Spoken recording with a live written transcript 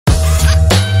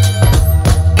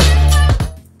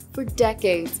For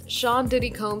decades, Sean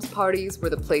Diddy Combs' parties were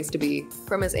the place to be.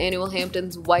 From his annual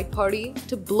Hamptons White Party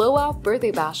to blowout birthday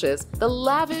bashes, the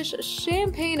lavish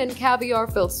champagne and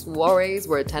caviar-filled soirées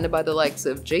were attended by the likes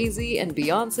of Jay-Z and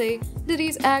Beyoncé,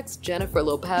 Diddy's ex Jennifer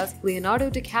Lopez,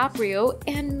 Leonardo DiCaprio,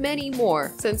 and many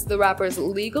more. Since the rapper's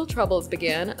legal troubles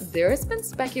began, there has been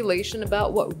speculation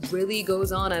about what really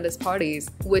goes on at his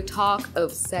parties, with talk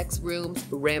of sex rooms,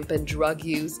 rampant drug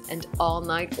use, and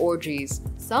all-night orgies.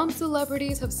 Some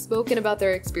celebrities have spoken about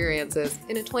their experiences.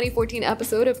 In a 2014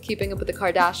 episode of Keeping Up with the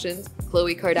Kardashians,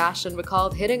 Khloe Kardashian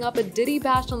recalled hitting up a Diddy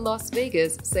bash in Las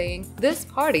Vegas, saying, "This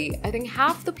party, I think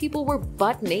half the people were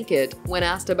butt naked." When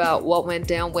asked about what went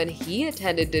down when he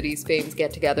attended Diddy's famous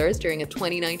get-togethers during a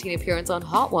 2019 appearance on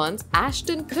Hot Ones,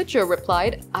 Ashton Kutcher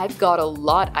replied, "I've got a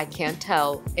lot I can't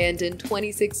tell." And in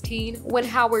 2016, when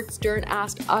Howard Stern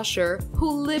asked Usher, who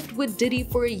lived with Diddy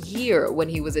for a year when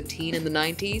he was a teen in the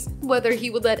 90s, whether he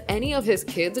would let any of his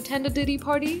kids attend a Diddy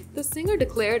party, the singer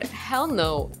declared, "Hell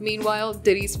no." Meanwhile,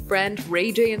 Diddy's friend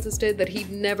Ray J insisted that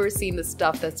he'd never seen the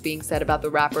stuff that's being said about the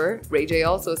rapper. Ray J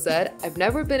also said, "I've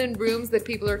never been in rooms that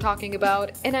people are talking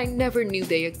about, and I never knew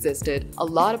they existed. A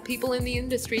lot of people in the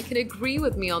industry can agree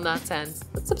with me on that sense."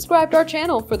 Subscribe to our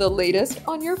channel for the latest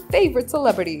on your favorite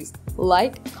celebrities.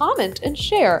 Like, comment, and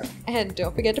share. And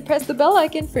don't forget to press the bell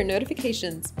icon for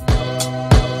notifications.